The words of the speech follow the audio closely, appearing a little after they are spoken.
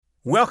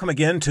Welcome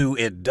again to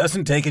It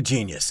Doesn't Take a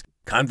Genius,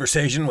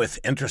 conversation with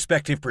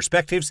introspective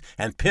perspectives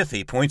and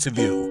pithy points of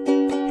view.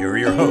 Here are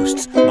your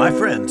hosts, my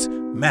friends,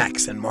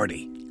 Max and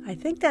Marty. I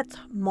think that's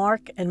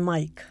Mark and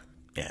Mike.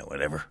 Yeah,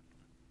 whatever.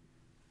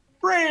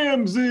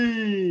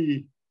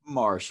 Ramsey!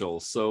 Marshall,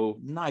 so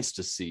nice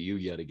to see you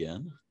yet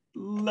again.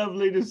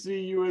 Lovely to see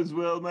you as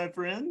well, my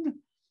friend.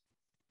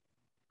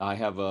 I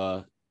have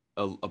a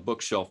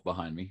bookshelf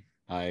behind me.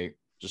 I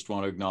just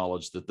want to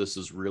acknowledge that this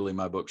is really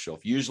my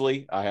bookshelf.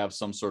 Usually I have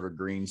some sort of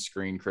green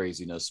screen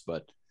craziness,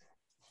 but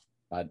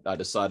I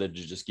decided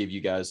to just give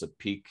you guys a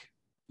peek,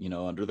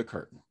 under the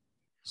curtain,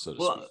 so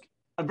to speak.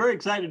 I'm very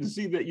excited to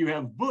see that you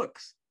have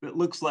books that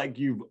looks like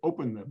you've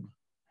opened them.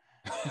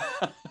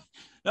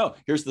 No,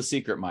 here's the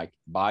secret, Mike.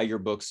 Buy your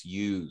books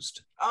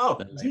used. Oh,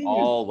 they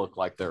all look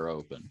like they're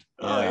opened.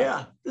 Oh,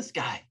 yeah. This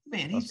guy,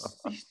 man,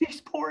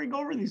 he's pouring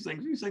over these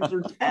things. These things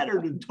are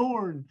tattered and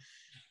torn.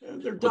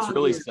 What's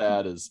really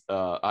sad is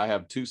I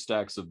have 2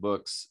 stacks of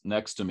books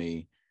next to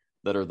me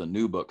that are the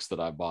new books that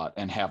I bought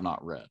and have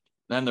not read.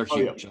 And they're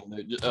huge.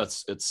 Yeah.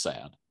 It's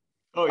sad.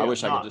 Oh, yeah. I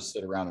wish I could just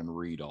sit around and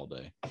read all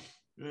day.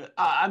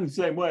 I'm the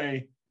same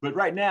way. But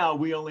right now,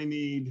 we only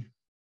need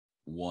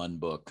one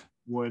book.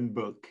 One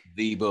book.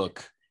 The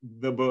book.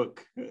 The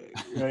book.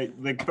 Right?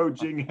 The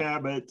Coaching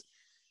Habit.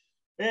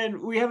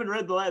 And we haven't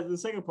read the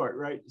second part,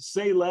 right?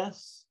 Say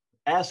less,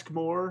 ask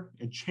more,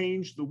 and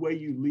change the way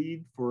you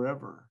lead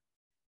forever.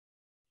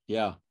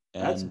 Yeah.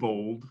 That's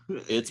bold.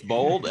 It's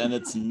bold and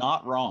it's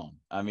not wrong.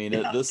 I mean,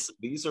 yeah.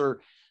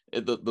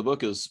 The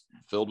book is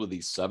filled with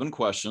these 7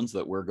 questions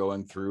that we're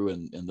going through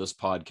in this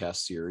podcast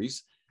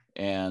series,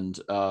 and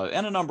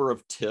a number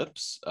of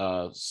tips,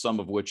 some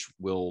of which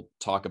we'll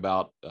talk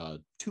about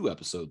 2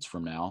 episodes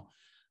from now.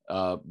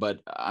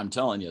 But I'm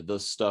telling you,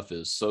 this stuff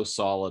is so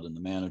solid, and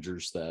the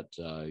managers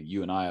that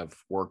you and I have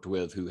worked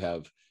with who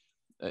have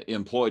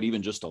employed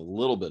even just a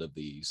little bit of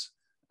these,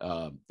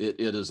 it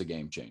is a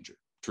game changer.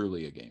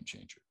 Truly a game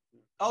changer.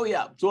 Oh,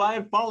 yeah. So I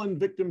have fallen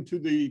victim to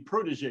the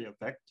protege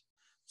effect.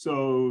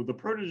 So the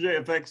protege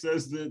effect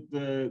says that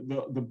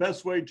the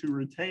best way to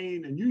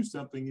retain and use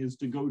something is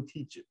to go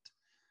teach it.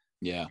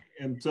 Yeah.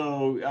 And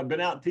so I've been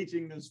out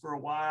teaching this for a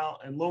while,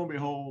 and lo and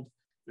behold,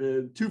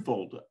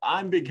 twofold.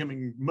 I'm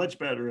becoming much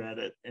better at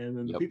it. And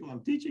then the people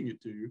I'm teaching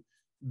it to,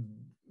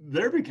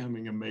 they're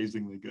becoming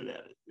amazingly good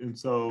at it. And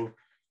so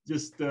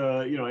just,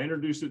 I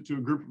introduced it to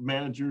a group of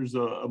managers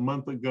a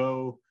month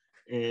ago,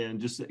 and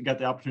just got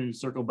the opportunity to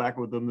circle back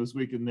with them this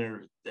week. And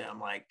I'm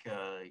like,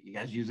 you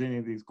guys use any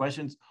of these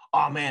questions?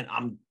 Oh man,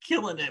 I'm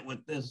killing it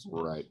with this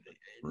one. Right.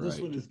 This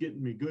one is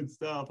getting me good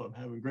stuff. I'm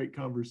having great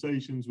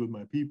conversations with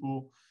my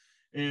people.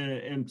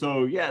 And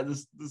so, yeah,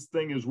 this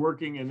thing is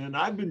working. And then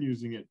I've been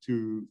using it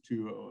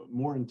to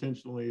more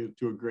intentionally,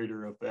 to a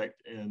greater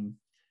effect. And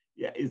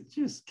yeah, it's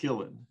just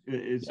killing.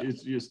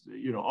 It's just,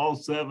 all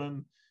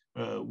 7,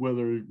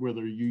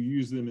 whether you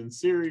use them in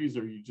series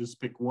or you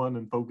just pick one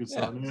and focus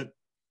on it.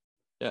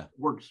 Yeah,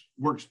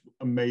 works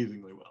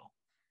amazingly well.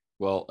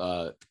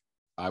 Well,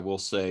 I will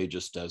say,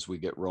 just as we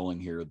get rolling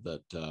here,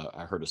 that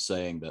I heard a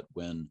saying that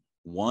when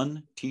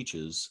one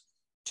teaches,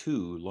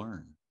 2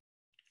 learn.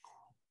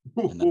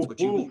 And that's what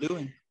you've been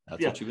doing.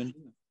 That's what you've been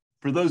doing.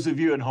 For those of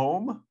you at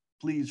home,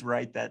 please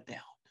write that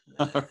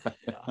down.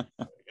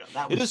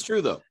 It is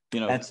true, though.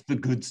 That's the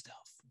good stuff.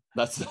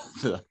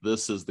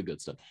 This is the good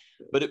stuff.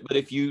 But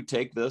if you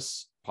take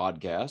this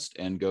podcast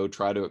and go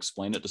try to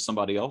explain it to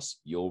somebody else,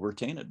 you'll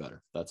retain it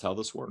better. That's how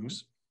this works.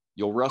 Mm-hmm.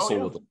 You'll wrestle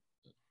with it.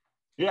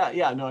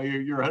 Yeah. No,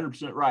 you're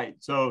 100% right.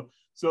 So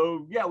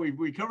yeah,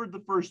 we covered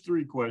the first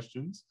 3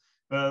 questions.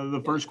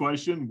 The first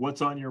question,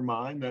 what's on your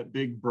mind? That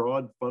big,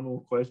 broad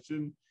funnel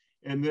question.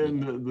 And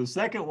then the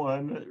second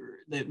one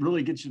that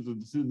really gets you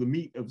to the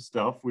meat of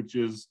stuff, which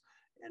is,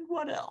 and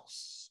what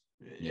else?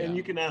 Yeah. And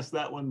you can ask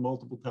that one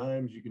multiple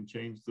times. You can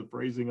change the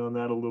phrasing on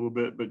that a little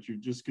bit, but you're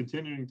just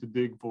continuing to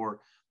dig for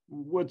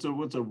what's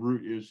a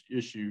root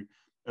issue.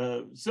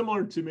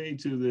 Similar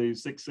to the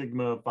 6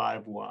 Sigma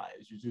 5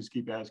 whys. You just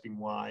keep asking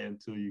why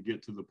until you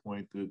get to the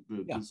point that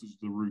this is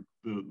the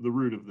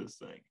root of this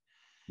thing.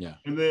 Yeah.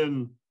 And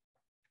then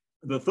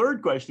the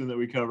third question that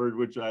we covered,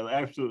 which I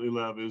absolutely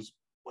love, is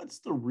what's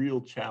the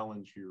real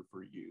challenge here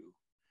for you?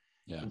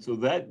 Yeah. And so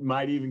that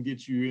might even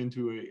get you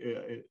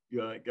into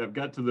I've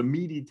got to the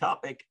meaty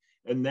topic,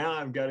 and now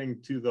I'm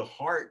getting to the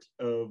heart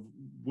of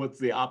what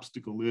the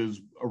obstacle is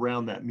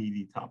around that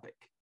meaty topic.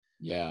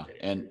 Yeah.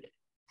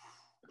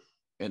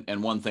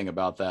 And one thing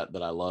about that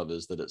I love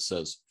is that it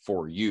says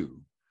for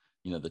you,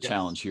 the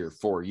challenge here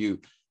for you.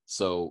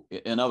 So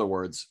in other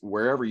words,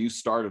 wherever you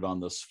started on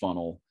this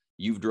funnel,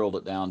 you've drilled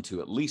it down to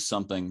at least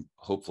something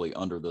hopefully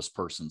under this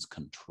person's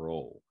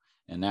control.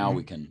 And now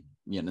we can,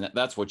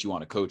 that's what you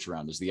want to coach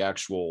around, is the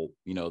actual,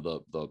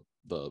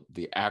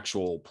 the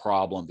actual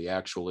problem, the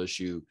actual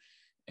issue,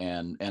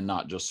 and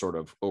not just sort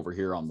of over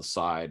here on the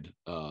side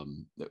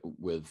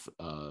with,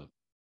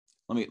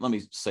 let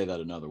me say that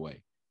another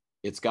way.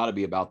 It's got to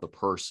be about the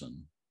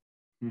person.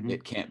 Mm-hmm.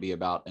 It can't be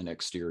about an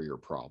exterior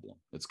problem.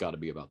 It's got to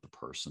be about the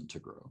person to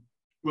grow.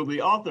 Well,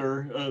 the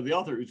author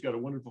who's got a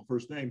wonderful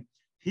first name,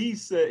 he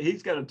said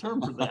he's got a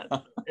term for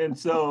that. And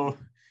so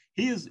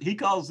he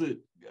calls it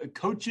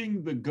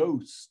coaching the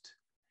ghost.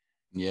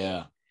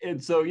 Yeah.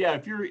 And so, yeah,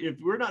 if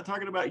we're not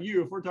talking about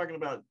you, if we're talking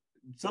about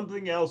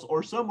something else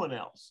or someone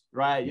else,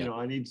 right? Yeah.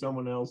 I need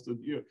someone else to,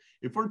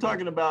 if we're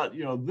talking about,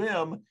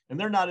 them and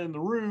they're not in the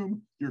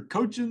room, you're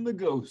coaching the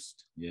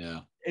ghost.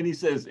 Yeah. And he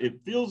says,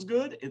 it feels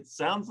good. It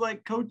sounds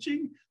like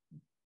coaching,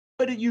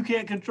 but you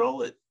can't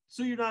control it.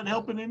 So you're not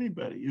helping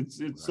anybody.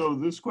 It's right. So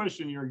this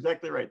question, you're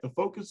exactly right. The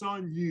focus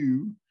on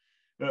you,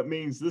 that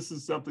means this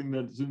is something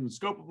that's in the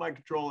scope of my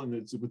control and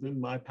it's within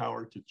my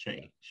power to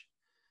change.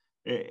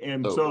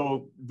 And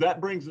so that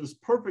brings us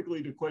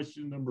perfectly to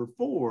question number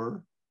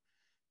 4.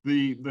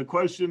 The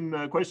question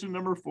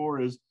number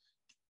 4 is,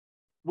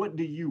 what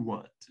do you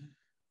want?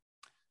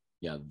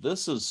 Yeah,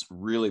 this is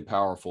really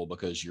powerful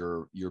because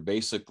you're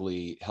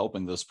basically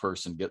helping this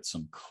person get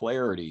some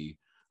clarity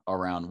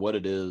around what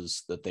it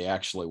is that they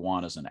actually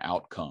want as an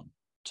outcome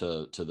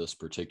to this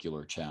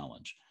particular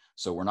challenge.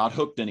 So we're not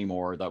hooked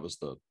anymore. That was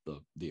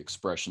the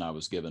expression I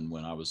was given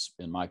when I was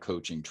in my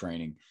coaching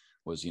training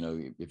was,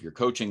 if you're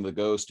coaching the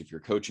ghost, if you're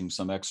coaching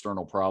some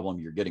external problem,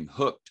 you're getting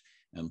hooked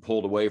and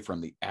pulled away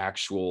from the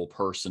actual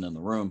person in the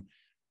room.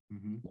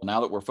 Mm-hmm. Well, now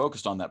that we're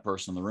focused on that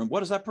person in the room, what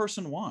does that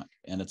person want?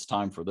 And it's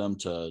time for them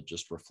to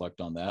just reflect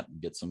on that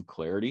and get some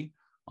clarity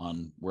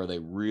on where they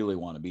really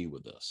want to be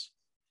with this.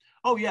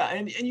 Oh, yeah.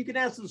 And you can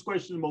ask this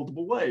question in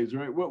multiple ways,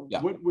 right?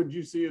 What would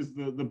you see as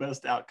the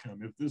best outcome?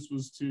 If this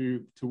was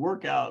to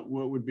work out,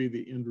 what would be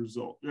the end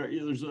result?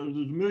 There's a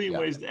million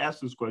ways to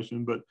ask this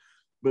question,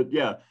 but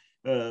yeah,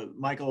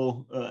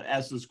 Michael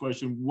asked this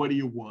question, what do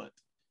you want?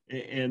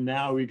 And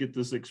now we get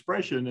this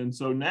expression. And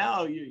so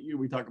now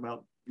we talk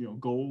about,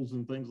 goals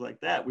and things like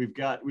that. We've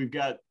got,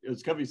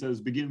 as Covey says,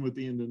 begin with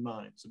the end in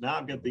mind. So now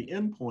I've got the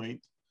end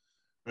point.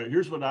 Right,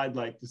 here's what I'd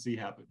like to see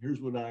happen. Here's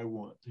what I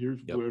want. Here's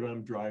what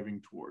I'm driving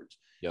towards.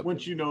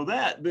 Once you know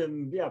that,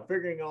 then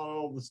figuring out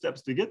all the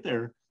steps to get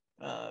there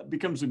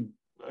becomes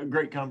a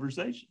great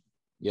conversation.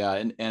 Yeah,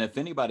 and if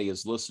anybody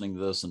is listening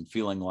to this and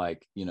feeling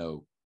like,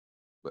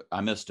 I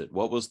missed it.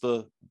 What was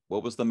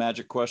the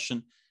magic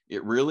question?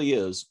 It really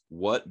is,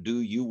 what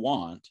do you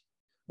want?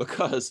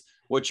 Because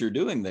what you're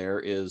doing there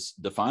is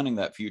defining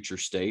that future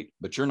state,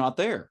 but you're not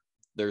there.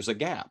 There's a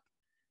gap.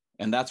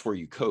 And that's where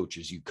you coach,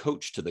 is you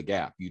coach to the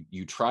gap.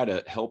 You try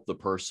to help the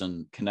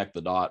person connect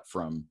the dot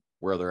from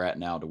where they're at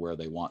now to where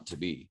they want to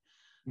be,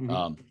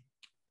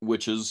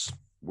 which is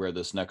where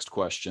this next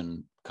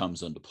question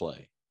comes into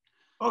play.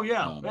 Oh,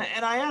 yeah.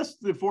 And I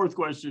asked the 4th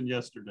question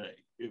yesterday.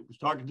 It was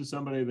talking to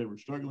somebody, they were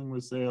struggling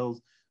with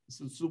sales. I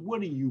said, so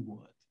what do you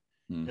want?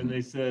 Mm-hmm. And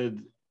they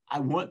said, I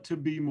want to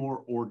be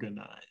more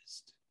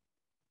organized.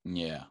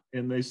 Yeah.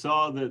 And they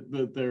saw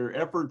that their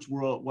efforts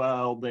were,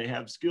 while they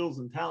have skills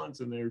and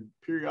talents and they're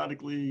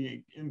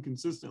periodically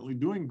inconsistently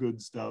doing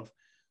good stuff,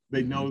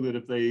 they know that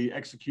if they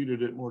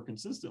executed it more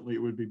consistently,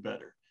 it would be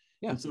better.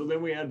 Yeah. And so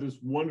then we had this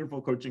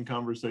wonderful coaching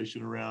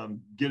conversation around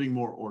getting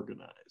more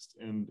organized.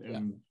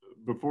 And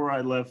before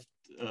I left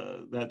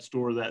that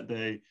store that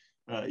day,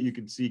 you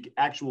could see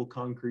actual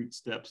concrete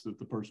steps that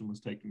the person was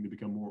taking to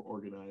become more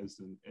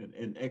organized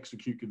and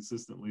execute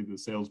consistently the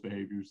sales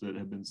behaviors that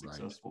have been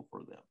successful for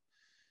them.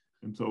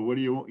 And so what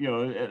do you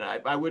and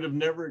I would have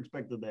never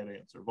expected that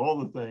answer. Of all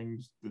the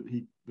things that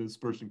this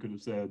person could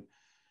have said,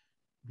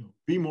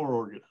 be more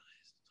organized.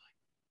 It's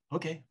like,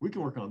 okay, we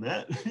can work on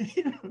that.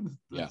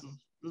 This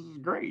is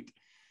great.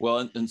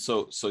 Well, and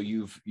so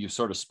you've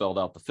sort of spelled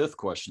out the 5th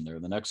question there.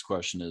 The next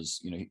question is,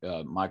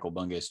 Michael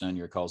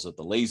Bungay-Stanier calls it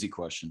the lazy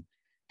question.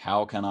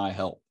 How can I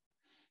help?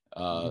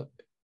 And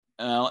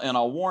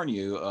I'll warn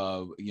you,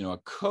 a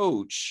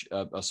coach,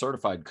 a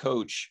certified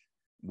coach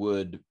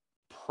would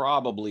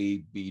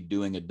probably be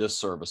doing a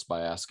disservice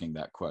by asking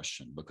that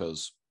question,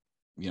 because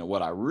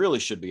what I really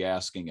should be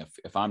asking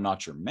if I'm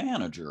not your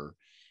manager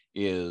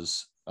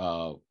is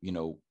how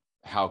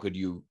could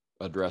you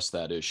address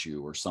that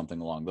issue or something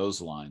along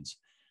those lines,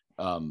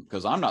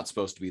 because I'm not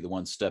supposed to be the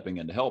one stepping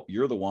in to help.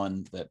 You're the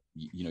one that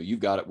you've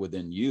got it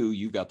within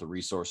you've got the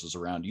resources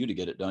around you to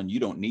get it done. You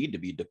don't need to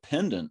be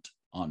dependent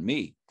on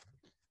me.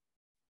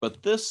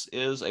 But this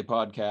is a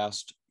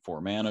podcast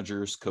for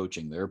managers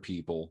coaching their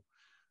people,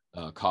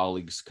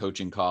 colleagues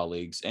coaching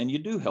colleagues, and you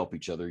do help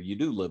each other. You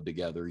do live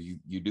together.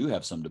 You do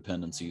have some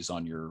dependencies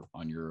on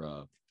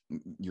your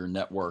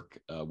network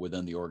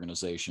within the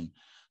organization.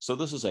 So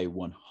this is a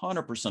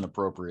 100%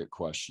 appropriate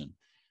question.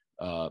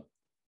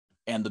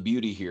 And the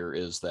beauty here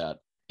is that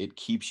it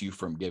keeps you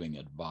from giving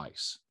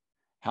advice.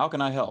 How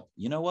can I help?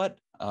 You know what?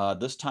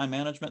 This time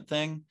management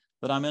thing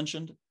that I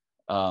mentioned,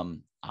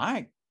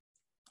 I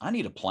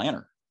need a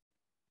planner.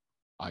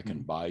 I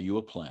can buy you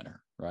a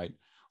planner, right?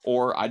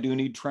 Or I do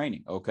need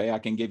training. Okay, I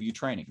can give you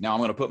training. Now I'm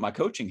going to put my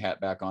coaching hat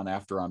back on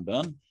after I'm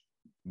done,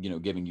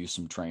 giving you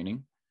some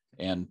training,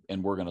 and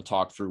we're going to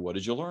talk through what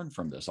did you learn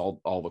from this.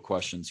 All the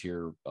questions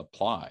here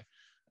apply,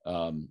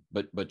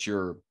 but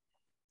you're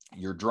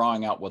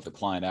drawing out what the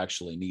client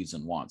actually needs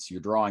and wants.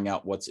 You're drawing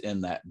out what's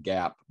in that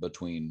gap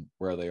between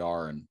where they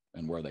are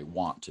and where they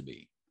want to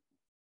be.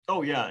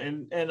 Oh yeah,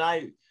 and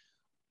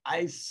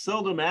I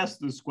seldom ask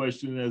this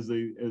question as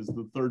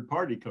the third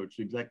party coach,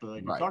 exactly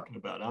like you're Right. talking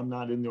about. I'm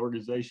not in the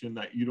organization,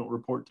 that you don't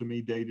report to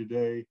me day to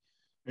day.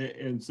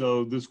 And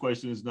so this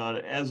question is not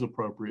as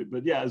appropriate.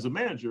 But yeah, as a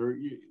manager,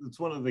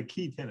 it's one of the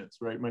key tenets,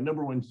 right? My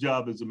number one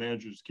job as a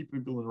manager is keep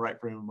people in the right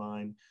frame of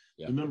mind.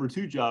 Yeah. The number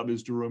two job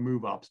is to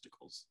remove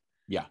obstacles.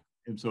 Yeah.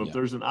 And so if Yeah.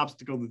 there's an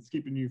obstacle that's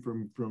keeping you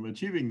from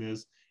achieving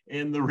this,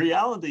 and the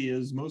reality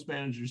is most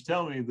managers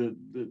tell me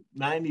that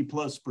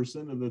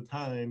 90+% of the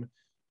time,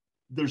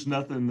 there's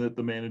nothing that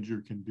the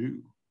manager can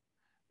do.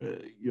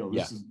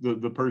 This is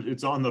the person.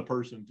 It's on the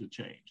person to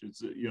change. It's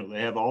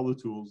they have all the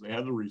tools, they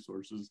have the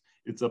resources.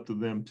 It's up to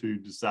them to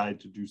decide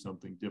to do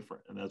something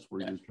different, and that's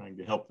where you're trying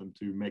to help them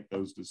to make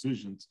those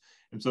decisions.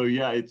 And so,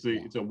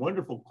 it's a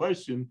wonderful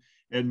question,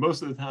 and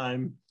most of the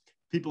time,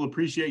 people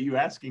appreciate you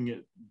asking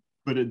it,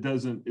 but it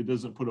doesn't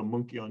put a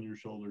monkey on your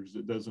shoulders.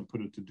 It doesn't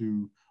put a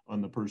to-do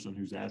on the person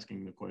who's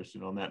asking the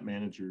question, on that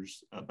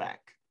manager's back.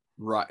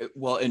 Right.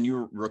 Well, and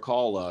you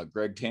recall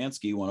Greg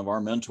Tansky, one of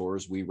our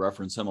mentors, we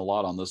reference him a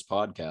lot on this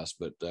podcast,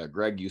 but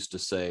Greg used to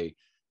say,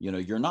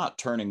 you're not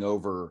turning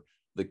over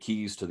the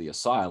keys to the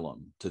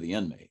asylum to the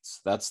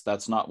inmates.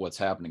 That's not what's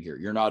happening here.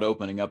 You're not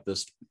opening up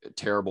this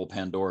terrible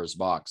Pandora's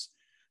box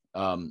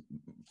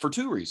for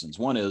two reasons.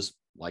 One is,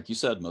 like you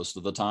said, most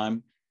of the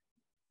time,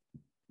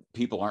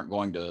 people aren't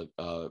going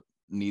to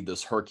need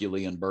this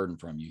Herculean burden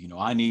from you.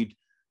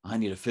 I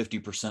need a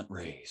 50%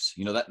 raise.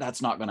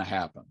 That's not going to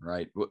happen,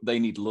 right? They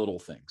need little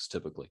things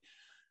typically.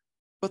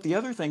 But the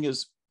other thing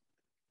is,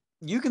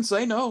 you can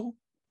say no.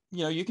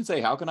 You can say,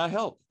 how can I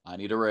help? I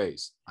need a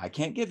raise. I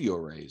can't give you a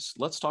raise.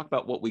 Let's talk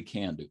about what we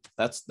can do.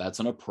 That's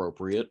an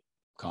appropriate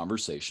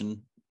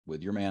conversation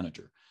with your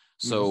manager.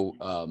 So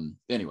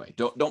anyway,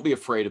 don't be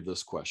afraid of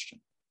this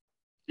question.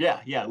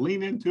 Yeah,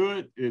 lean into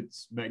it.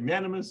 It's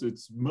magnanimous.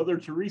 It's Mother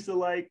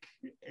Teresa-like.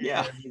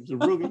 Yeah. There's a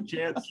real good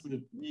chance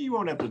that you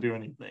won't have to do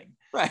anything.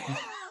 Right.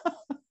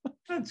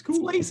 That's cool.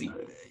 It's lazy.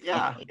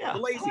 Yeah. A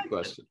lazy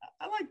question.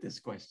 I like this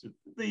question.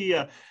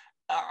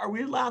 Are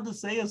we allowed to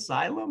say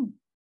asylum?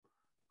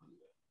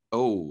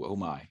 Oh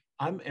my.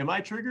 Am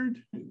I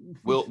triggered?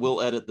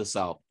 We'll edit this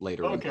out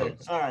later. Okay.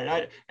 All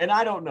right.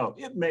 I don't know.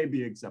 It may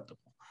be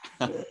acceptable.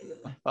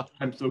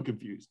 I'm so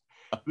confused.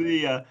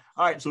 All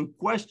right. So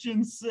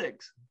question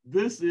 6.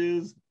 This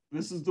is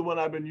the one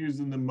I've been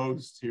using the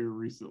most here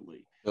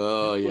recently.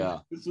 Oh yeah.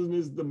 This one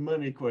is the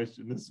money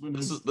question. This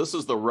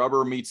is the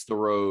rubber meets the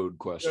road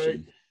question.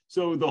 Right?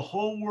 So the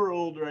whole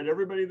world, right?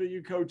 Everybody that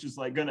you coach is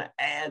like going to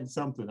add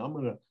something.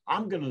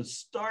 I'm gonna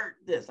start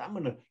this. I'm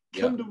gonna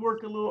come to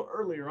work a little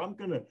earlier. I'm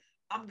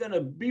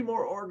gonna be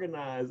more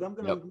organized. I'm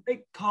gonna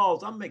make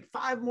calls. I'm gonna make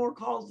 5 more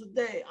calls a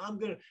day.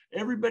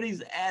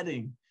 Everybody's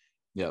adding.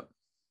 Yep.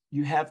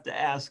 You have to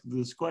ask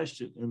this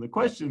question. And the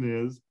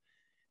question is,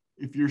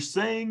 if you're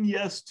saying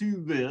yes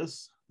to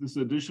this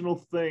additional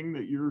thing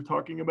that you're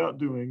talking about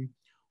doing,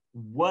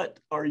 what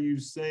are you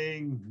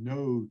saying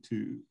no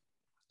to?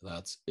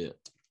 That's it.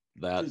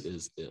 That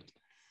is it.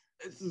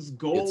 This is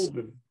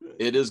golden.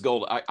 It is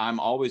gold. I'm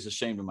always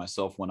ashamed of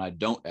myself when I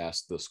don't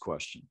ask this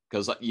question,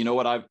 because you know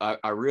what?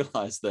 I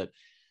realized that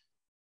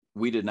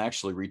we didn't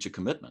actually reach a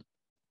commitment,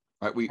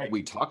 right?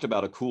 We talked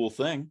about a cool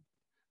thing,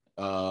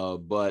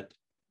 but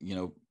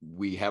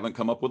we haven't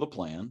come up with a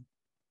plan.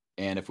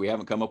 And if we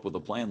haven't come up with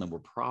a plan, then we're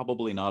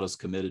probably not as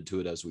committed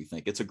to it as we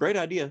think. It's a great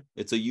idea.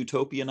 It's a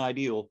utopian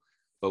ideal,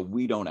 but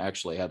we don't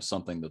actually have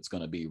something that's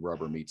going to be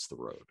rubber meets the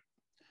road.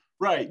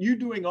 Right. You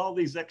doing all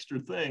these extra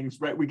things,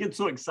 right? We get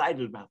so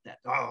excited about that.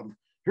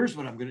 Here's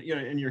what I'm going to,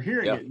 and you're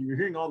hearing it. You're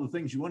hearing all the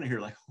things you want to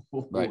hear, like,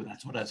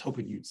 that's what I was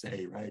hoping you'd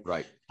say, right?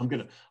 Right. I'm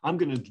going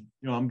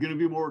to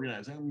be more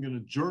organized. I'm going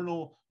to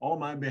journal all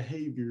my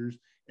behaviors,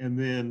 and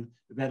then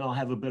I'll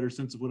have a better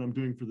sense of what I'm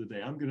doing for the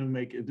day. I'm going to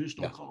make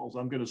additional calls.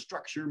 I'm going to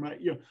structure my,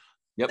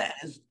 that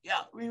is,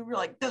 we're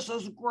like, this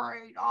is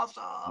great.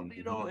 Awesome.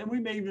 And we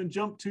may even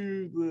jump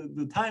to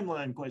the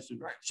timeline question,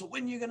 right? So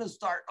when are you going to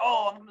start?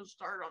 Oh, I'm going to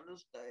start on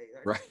this day.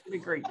 Right. It's going to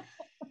be great.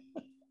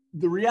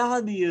 The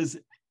reality is,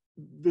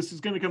 this is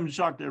going to come as a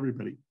shock to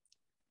everybody.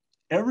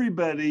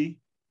 Everybody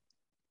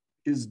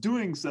is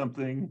doing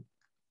something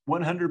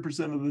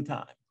 100% of the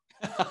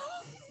time.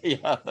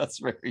 Yeah, that's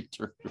very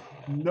true.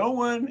 No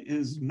one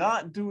is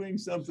not doing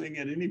something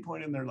at any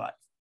point in their life.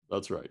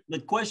 That's right. The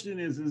question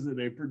is it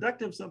a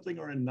productive something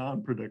or a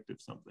non-productive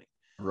something?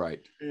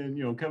 Right.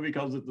 And, Covey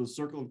calls it the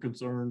circle of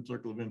concern,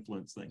 circle of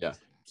influence thing. Yeah.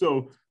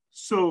 So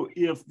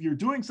if you're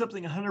doing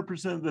something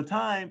 100% of the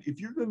time, if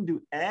you're going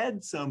to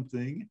add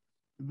something,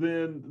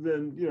 then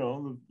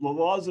the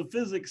laws of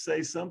physics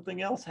say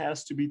something else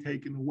has to be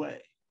taken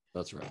away.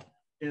 That's right.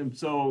 And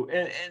so,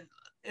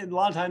 and a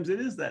lot of times it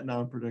is that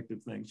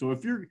non-productive thing. So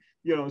if you're,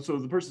 so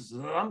the person says,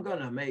 I'm going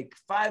to make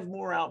 5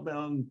 more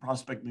outbound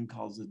prospecting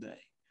calls a day.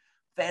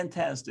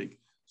 Fantastic.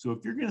 So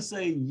if you're going to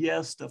say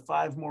yes to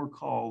 5 more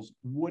calls,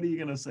 what are you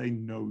going to say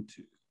no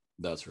to?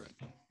 That's right.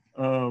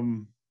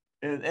 And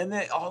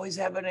they always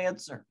have an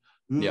answer.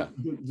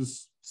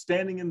 The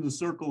standing in the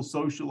circle,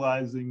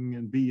 socializing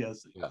and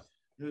BSing. Yeah.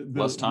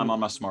 Less time on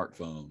my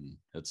smartphone.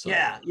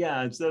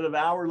 Yeah. Instead of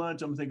hour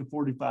lunch, I'm gonna take a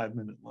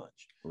 45-minute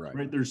lunch.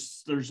 Right.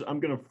 There's I'm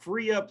gonna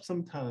free up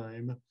some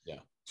time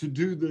to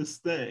do this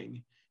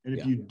thing. And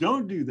if you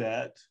don't do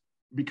that,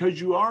 because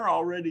you are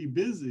already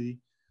busy,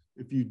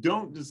 if you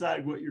don't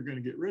decide what you're going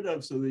to get rid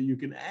of so that you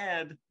can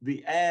add,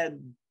 the add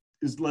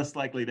is less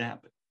likely to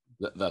happen.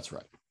 That's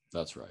right.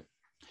 That's right.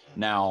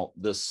 Now,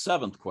 the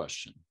seventh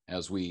question,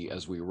 as we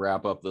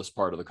wrap up this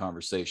part of the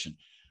conversation,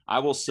 I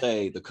will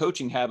say the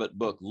Coaching Habit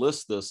book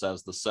lists this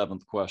as the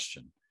seventh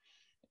question.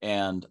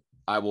 And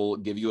I will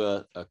give you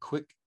a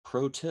quick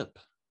pro tip.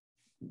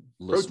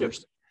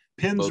 Listeners,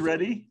 pins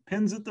ready,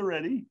 pins at the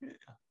ready.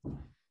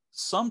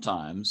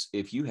 Sometimes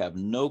if you have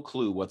no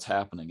clue what's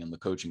happening in the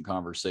coaching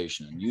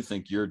conversation and you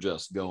think you're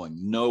just going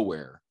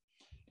nowhere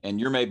and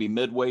you're maybe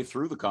midway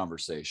through the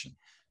conversation,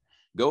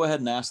 go ahead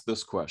and ask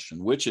this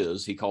question, which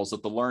is, he calls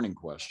it the learning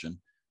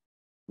question.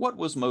 What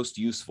was most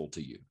useful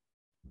to you?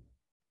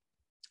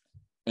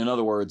 In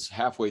other words,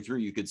 halfway through,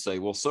 you could say,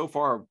 well, so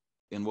far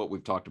in what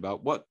we've talked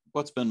about,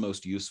 what's been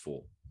most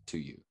useful to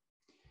you?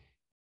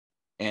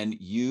 And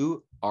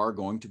you are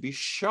going to be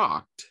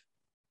shocked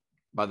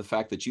by the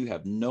fact that you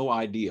have no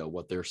idea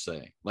what they're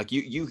saying. Like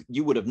you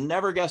would have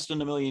never guessed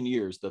in a million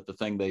years that the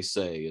thing they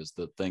say is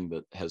the thing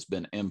that has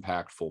been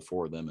impactful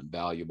for them and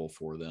valuable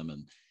for them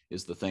and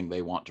is the thing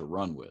they want to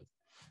run with.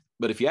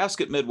 But if you ask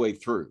it midway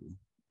through,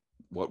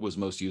 what was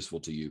most useful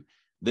to you,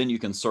 then you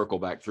can circle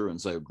back through and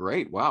say,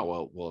 great,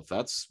 wow, well, if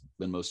that's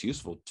been most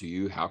useful to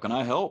you, how can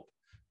I help?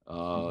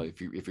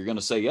 If you're going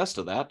to say yes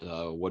to that,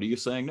 what are you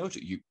saying no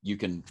to? You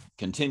can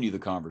continue the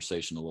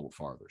conversation a little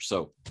farther.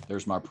 So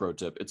there's my pro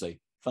tip. It's a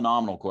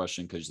phenomenal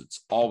question because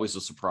it's always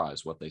a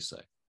surprise what they say.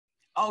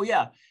 Oh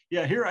yeah.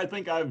 Here, I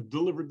think I've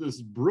delivered this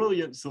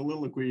brilliant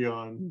soliloquy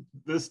on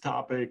this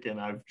topic,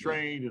 and I've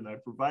trained and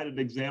I've provided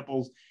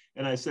examples,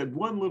 and I said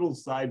one little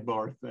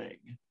sidebar thing.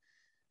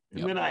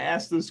 And then I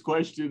asked this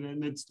question,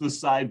 and it's the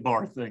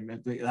sidebar thing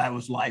that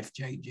was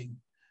life-changing.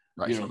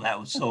 Right. That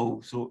was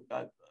so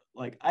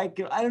like I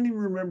don't even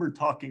remember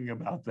talking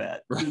about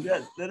that. Did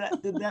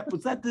that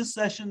was that this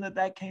session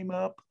that came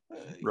up?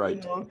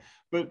 Right.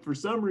 But for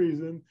some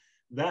reason,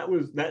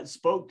 that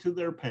spoke to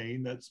their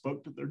pain, that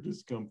spoke to their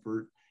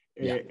discomfort,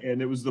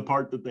 and it was the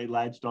part that they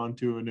latched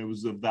onto, and it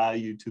was of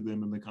value to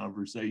them in the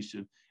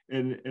conversation.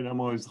 And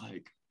I'm always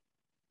like,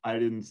 I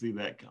didn't see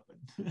that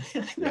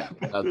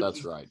coming.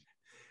 That's right.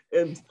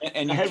 And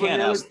you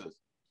can't ask this.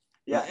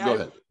 Yeah, go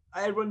ahead.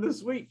 I had one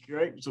this week,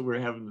 right? So we're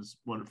having this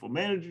wonderful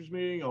managers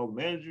meeting. All the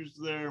managers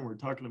are there, and we're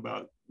talking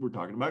about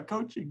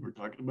coaching. We're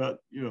talking about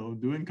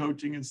doing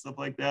coaching and stuff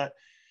like that.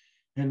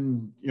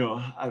 And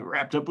I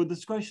wrapped up with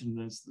this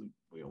question: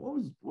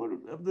 what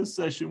of this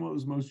session? What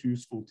was most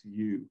useful to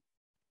you?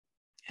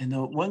 And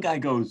one guy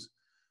goes,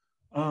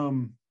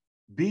 being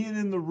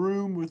in the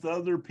room with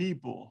other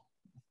people.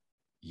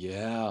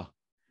 Yeah.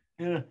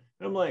 And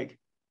I'm like,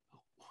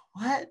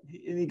 what?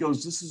 And he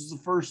goes, this is the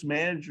first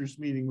managers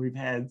meeting we've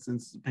had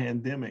since the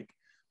pandemic.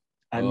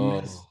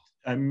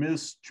 I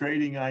miss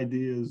trading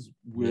ideas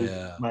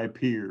with my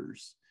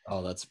peers.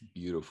 Oh, that's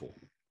beautiful.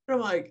 And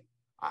I'm like,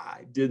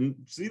 I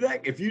didn't see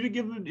that. If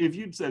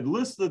you'd said,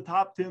 list the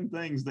top 10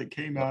 things that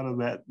came out of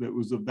that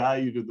was of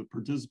value to the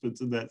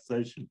participants in that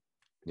session.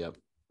 Yep.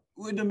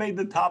 Wouldn't have made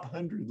the top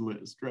 100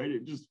 list, right?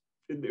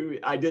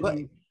 I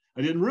didn't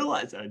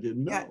realize that. I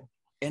didn't know. Yeah.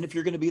 And if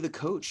you're going to be the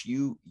coach,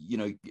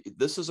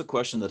 this is a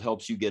question that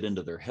helps you get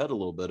into their head a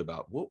little bit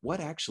about what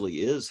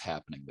actually is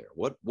happening there.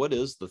 What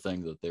is the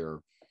thing that they're,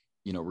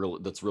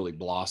 that's really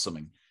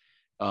blossoming.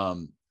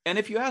 And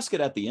if you ask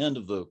it at the end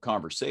of the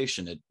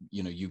conversation,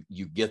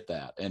 you get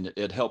that, and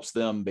it helps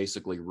them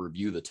basically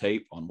review the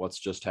tape on what's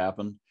just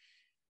happened,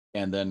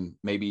 and then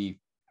maybe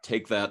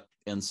take that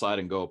insight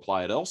and go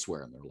apply it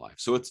elsewhere in their life.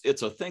 So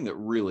it's a thing that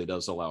really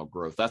does allow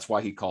growth. That's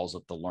why he calls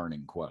it the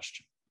learning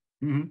question.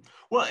 Mm-hmm.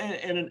 Well,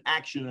 and an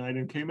action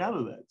item came out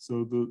of that.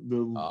 So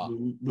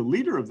the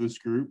leader of this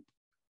group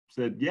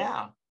said,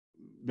 yeah,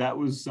 that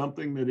was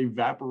something that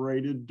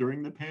evaporated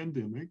during the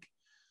pandemic.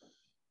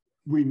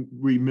 We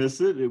miss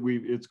it.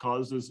 It's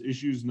caused us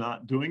issues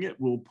not doing it.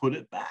 We'll put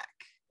it back.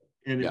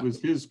 And it was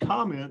his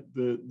comment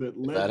that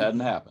led that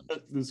hadn't happened.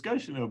 The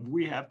discussion of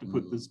we have to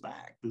put this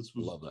back. This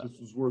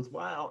was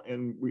worthwhile,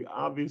 and we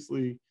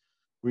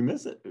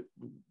miss it.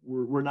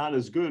 We're not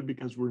as good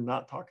because we're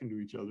not talking to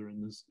each other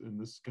in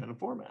this kind of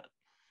format.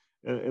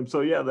 And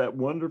so, that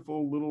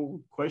wonderful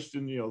little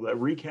question, that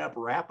recap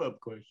wrap-up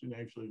question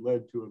actually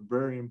led to a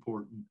very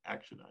important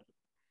action item.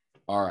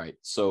 All right.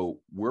 So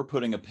we're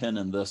putting a pin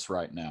in this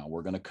right now.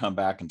 We're going to come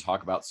back and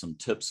talk about some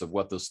tips of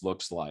what this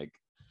looks like.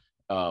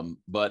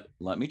 But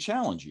let me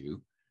challenge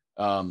you,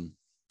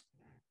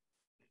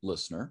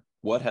 listener,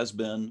 what has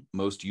been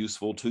most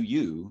useful to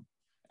you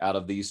out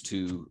of these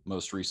two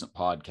most recent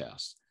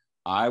podcasts?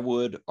 I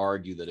would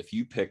argue that if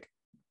you pick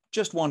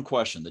just one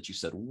question that you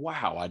said,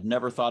 wow, I'd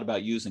never thought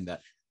about using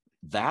that,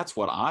 that's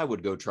what I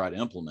would go try to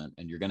implement.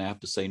 And you're going to have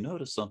to say no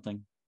to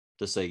something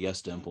to say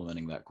yes to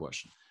implementing that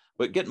question.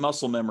 But get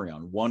muscle memory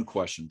on one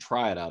question,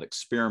 try it out,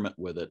 experiment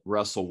with it,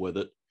 wrestle with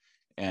it,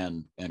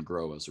 and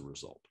grow as a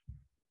result.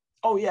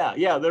 Oh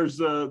yeah. There's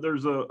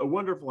a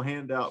wonderful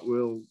handout.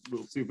 We'll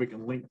see if we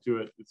can link to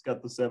it. It's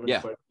got the 7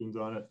 questions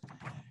on it,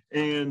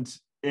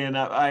 and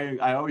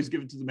I always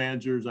give it to the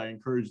managers. I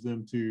encourage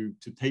them to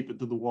tape it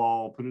to the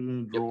wall, put it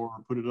in a drawer,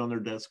 put it on their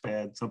desk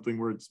pad, something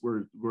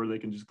where they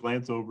can just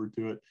glance over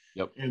to it.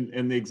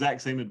 And the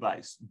exact same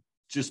advice: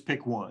 just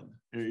pick one.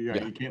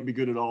 You can't be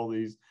good at all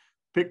these.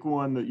 Pick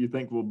one that you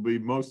think will be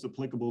most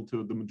applicable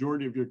to the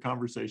majority of your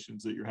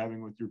conversations that you're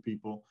having with your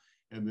people.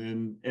 And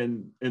then,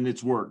 and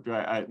it's worked.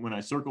 When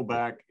I circle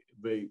back,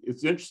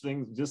 it's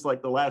interesting, just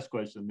like the last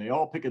question, they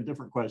all pick a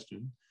different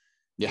question.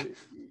 Yeah.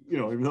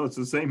 Even though it's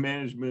the same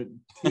management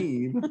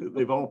team,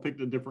 they've all picked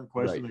a different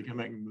question. Right. They come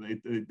back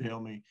and they tell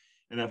me,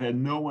 and I've had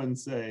no one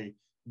say,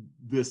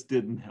 this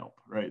didn't help,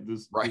 right?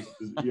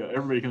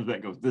 Everybody comes back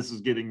and goes, this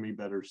is getting me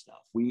better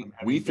stuff.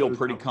 We feel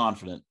pretty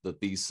confident that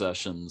these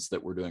sessions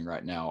that we're doing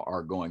right now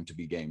are going to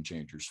be game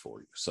changers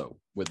for you. So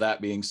with that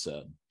being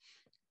said,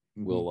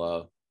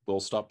 we'll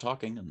stop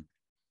talking and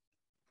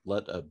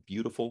let a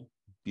beautiful,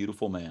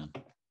 beautiful man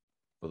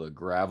with a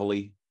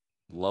gravelly,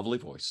 lovely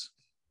voice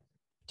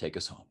take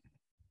us home.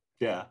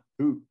 Yeah,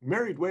 who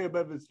married way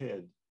above his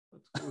head.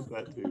 Let's go with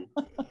that too.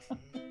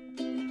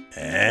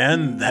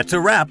 And that's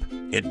a wrap.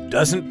 It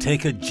doesn't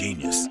take a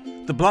genius.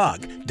 The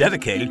blog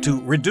dedicated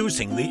to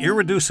reducing the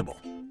irreducible.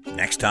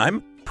 Next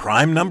time,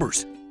 prime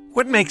numbers.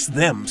 What makes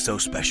them so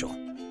special?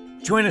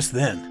 Join us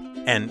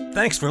then, and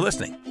thanks for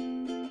listening.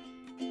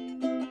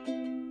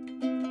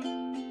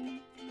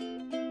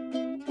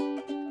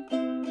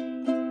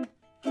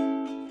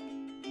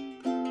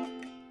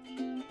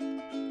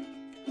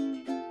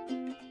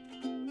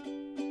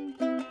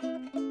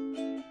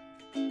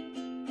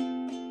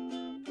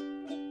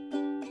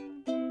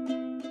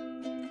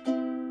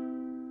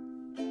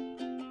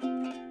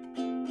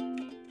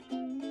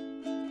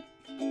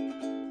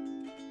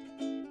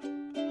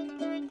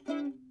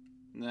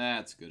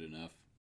 That's good enough.